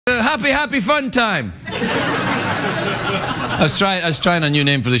Happy fun time. I was trying a new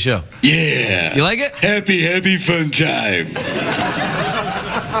name for the show. Yeah. You like it? Happy fun time.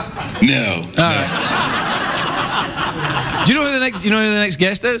 No. All right. Do you know who the next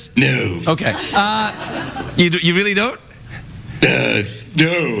guest is? No. Okay. You really don't? No,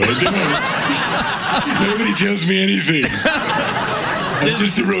 I don't. Nobody tells me anything. I'm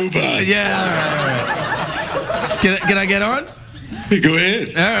just a robot. Yeah, all right. Can I get on? Go ahead.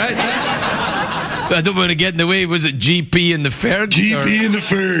 All right. So I don't want to get in the way. Was it GP and the Fergs? GP and the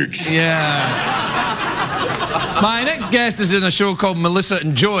Fergs. Yeah. My next guest is in a show called Melissa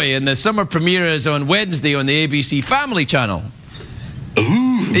and Joy, and the summer premiere is on Wednesday on the ABC Family Channel.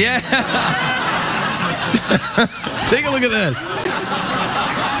 Ooh. Yeah. Take a look at this.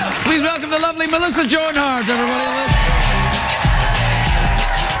 Please welcome the lovely Melissa Joan Hart, everybody.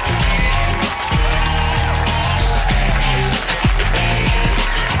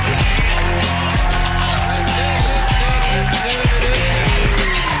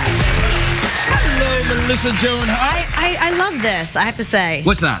 Melissa Joan Hart. I love this, I have to say.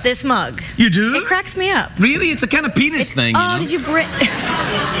 What's that? This mug. You do? It cracks me up. Really? It's a kind of penis thing, Oh, you know? did you bring...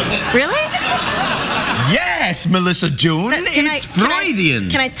 Really? Yes, Melissa Joan. It's Freudian.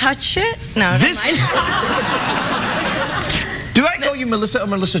 Can I touch it? No, this... never mind. Do I call you Melissa or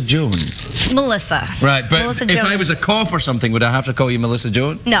Melissa Joan? Melissa. Right, but Melissa if I was a cop or something, would I have to call you Melissa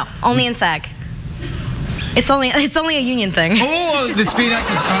Joan? No, only in SAG. It's only a union thing. Oh, the Screen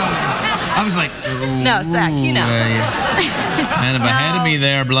Actors. I was like, no, SAG, you know. Kind of ahead of me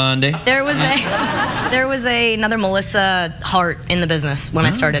there, Blondie. There was another Melissa Hart in the business when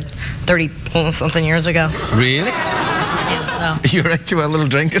I started 30-something years ago. Really? Yeah, so. You're right to a little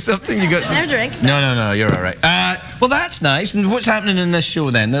drink or something? You got some... No drink. No, you're all right. Well, that's nice. And what's happening in this show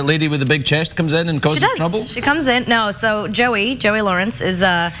then? The lady with the big chest comes in and causes trouble? She comes in. No, so Joey Lawrence is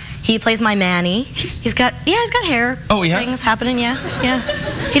he plays my Manny. He's got hair. Oh, he has? Things happening, yeah.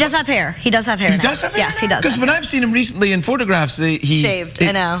 He does have hair. He does have hair. He does have hair? Yes, he does. Because when I've seen him recently in photographs, he's shaved.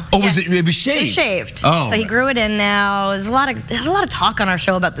 I know. Oh, yeah. It was shaved? It was shaved. Oh. So he grew it in now. There's a lot of talk on our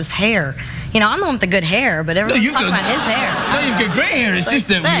show about this hair. You know, I'm the one with the good hair, but everyone's talking about his hair. No, you've got great hair. It's just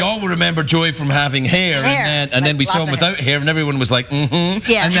that we all remember Joy from having hair. And then we saw him without hair, and everyone was like, mm-hmm.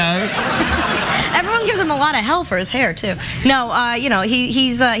 Yeah. And now... Everyone gives him a lot of hell for his hair too. No, you know,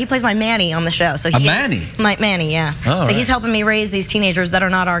 he plays my Manny on the show. So Manny? My Manny, yeah. Oh, so he's helping me raise these teenagers that are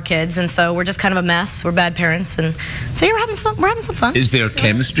not our kids, and so we're just kind of a mess. We're bad parents, and so yeah, we're having fun. We're having some fun. Is there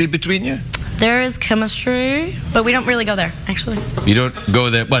chemistry between you? There is chemistry, but we don't really go there, actually. You don't go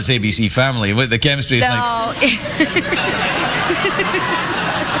there? Well, it's ABC Family. The chemistry is like...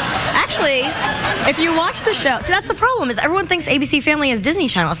 Actually, if you watch the show, see, that's the problem, is everyone thinks ABC Family is Disney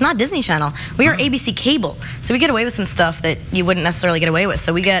Channel. It's not Disney Channel. We are ABC Cable, so we get away with some stuff that you wouldn't necessarily get away with.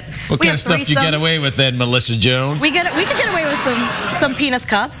 So we get... What kind of stuff do you get away with then, Melissa Joan? We could get away with some penis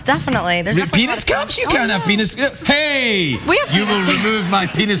cups, definitely. There's penis cups? You can't have penis cups. Hey! You will remove my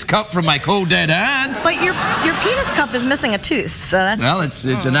penis cup from my cold dead hand. But your penis cup is missing a tooth, so that's... Well, it's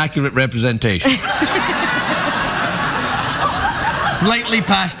an accurate representation. Slightly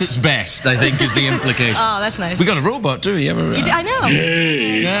past its best, I think, is the implication. Oh, that's nice. We got a robot too. You ever? I know.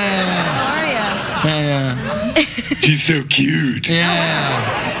 Hey. Yeah. How are you? Yeah. She's so cute.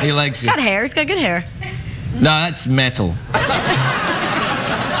 Yeah. He likes you. He's got hair. He's got good hair. No, that's metal.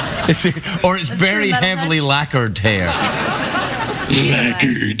 It's very heavily lacquered hair.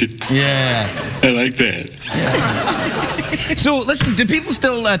 Lacquered. Yeah. I like that. Yeah. So, listen, do people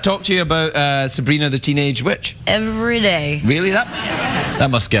still talk to you about Sabrina the Teenage Witch? Every day. Really? That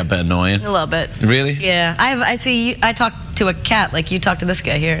must get a bit annoying. A little bit. Really? Yeah. I see. I talk to a cat like you talk to this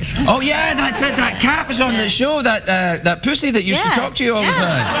guy here. So. Oh yeah, that's it. That cat was on the show. That pussy that used to talk to you all the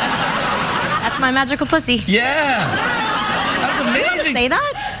time. That's my magical pussy. Yeah. That's amazing. Say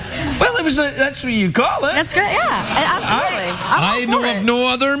that? Well, that's what you call it. That's great. Yeah. Absolutely. I know of no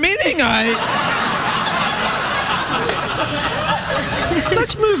other meaning.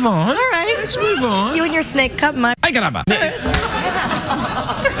 Let's move on. All right. Let's move on. You and your snake cup, my... I got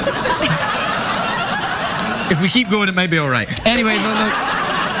If we keep going, it might be all right. Anyway,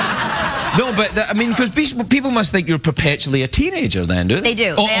 no, but I mean, because people must think you're perpetually a teenager then, do they? They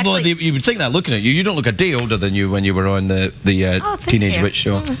do. Although you would think that looking at you. You don't look a day older than you when you were on the Teenage Witch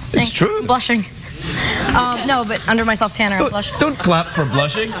show. It's true. I'm blushing. No, but under my self-tanner, I'm blushing. Don't clap for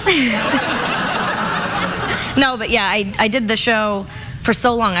blushing. No, but yeah, I did the show for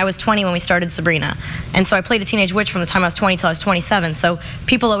so long. I was 20 when we started Sabrina. And so I played a teenage witch from the time I was 20 till I was 27. So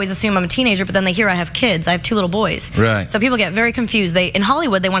people always assume I'm a teenager, but then they hear I have kids. I have 2 little boys. Right. So people get very confused. In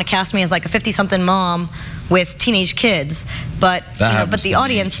Hollywood, they want to cast me as like a 50-something mom with teenage kids, but but the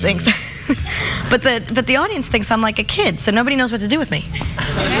audience thinks, but the audience thinks I'm like a kid, so nobody knows what to do with me.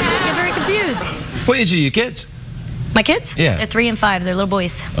 I get very confused. What age are your kids? My kids? Yeah. They're 3 and 5. They're little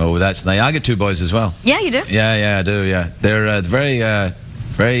boys. Oh, that's nice. I got 2 boys as well. Yeah, you do? Yeah, I do, yeah. They're very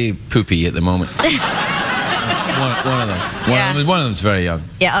poopy at the moment. one of them. One of them's very young.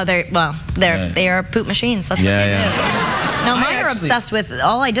 Yeah, they are poop machines. That's what they do. No, mine are obsessed with,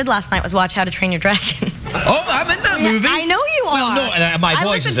 all I did last night was watch How to Train Your Dragon. Oh, I'm in that movie. I know you are. Well, no, my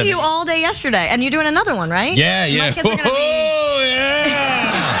voice is in it. I listened to you all day yesterday, and you're doing another one, right? Yeah. My kids are gonna be... Oh,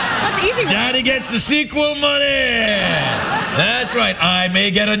 yeah. That's easy. Daddy gets the sequel money. That's right. I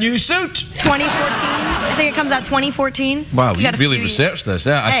may get a new suit. 2014. I think it comes out 2014. Wow, you've really researched this.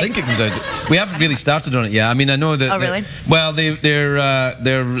 Yeah, I think it comes out. We haven't really started on it yet. I mean, I know that. Oh, really? Well,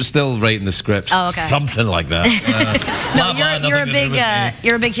 they're still writing the script. Oh, okay. Something like that. No,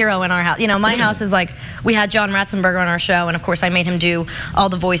 you're a big hero in our house. You know, my house is like, we had John Ratzenberger on our show, and of course I made him do all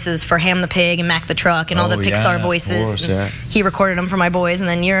the voices for Ham the Pig and Mac the Truck and all the Pixar voices. Of course, He recorded them for my boys, and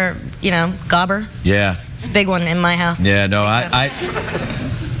then you're, Gobber. Yeah. It's a big one in my house. Yeah, no, yeah,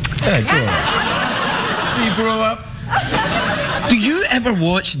 grow up. Do you ever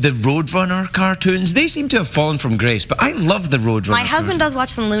watch the Roadrunner cartoons? They seem to have fallen from grace, but I love the Roadrunner. My husband does watch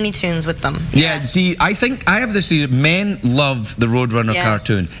some Looney Tunes with them. Yeah, see, I think I have this theory, men love the Roadrunner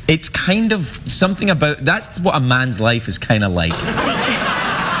cartoon. It's kind of something about, that's what a man's life is kind of like.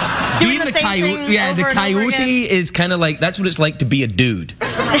 Doing the same thing yeah, the over and over coyote again. is kind of like, that's what it's like to be a dude.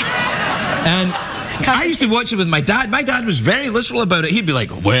 And I used to watch it with my dad. My dad was very literal about it. He'd be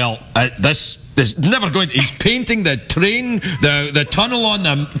like, well, this never going to, he's painting the train, the tunnel on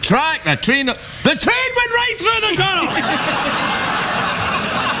the track, the train went right through the tunnel.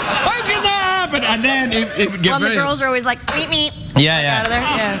 How can that happen? And then it would get the girls are always like, meet me. Yeah. Out of there.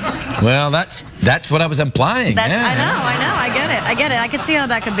 Yeah. Well, that's what I was implying. I know. I get it. I could see how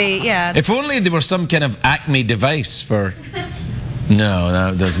that could be, yeah. If only there was some kind of Acme device for... No,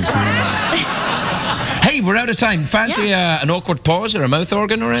 that doesn't seem right. Hey, we're out of time. Fancy an awkward pause or a mouth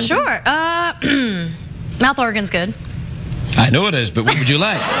organ or anything? Sure. Mouth organ's good. I know it is, but what would you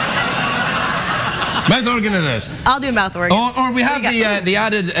like? Mouth organ it is. I'll do mouth organ. Or we have the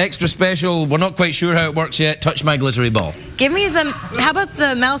added extra special, we're not quite sure how it works yet, touch my glittery ball. Give me the, how about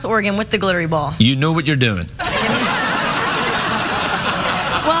the mouth organ with the glittery ball? You know what you're doing.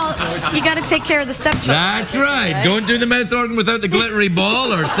 Well, you got to take care of the stepchildren. That's right. Don't do the mouth organ without the glittery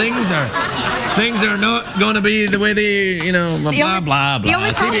ball, or things are not going to be the way they, blah, blah, blah.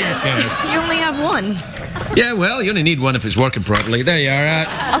 CBS cares. You only have one. Yeah, well, you only need one if it's working properly. There you are.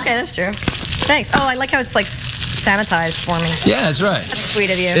 Okay, that's true. Thanks. Oh, I like how it's like sanitized for me. Yeah, that's right. That's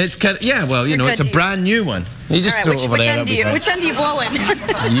sweet of you. It's kind of, yeah, well, it's a brand new one. You just throw it over there. Which end do you blow in?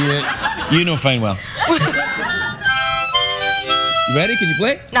 You know fine well. You ready? Can you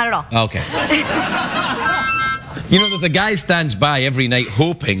play? Not at all. Okay. There's a guy stands by every night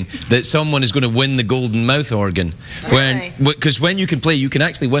hoping that someone is going to win the golden mouth organ. Because when you can play, you can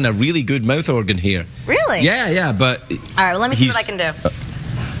actually win a really good mouth organ here. Really? Yeah, but... All right, well, let me see what I can do.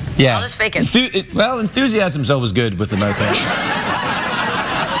 Yeah. I'll just fake it. Well, enthusiasm's always good with the mouth organ.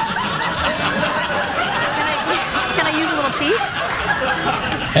 Can I use a little teeth?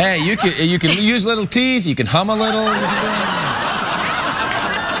 Hey, you can use little teeth, you can hum a little.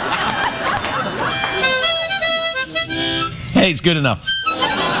 Hey, it's good enough.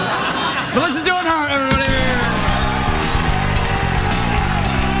 But listen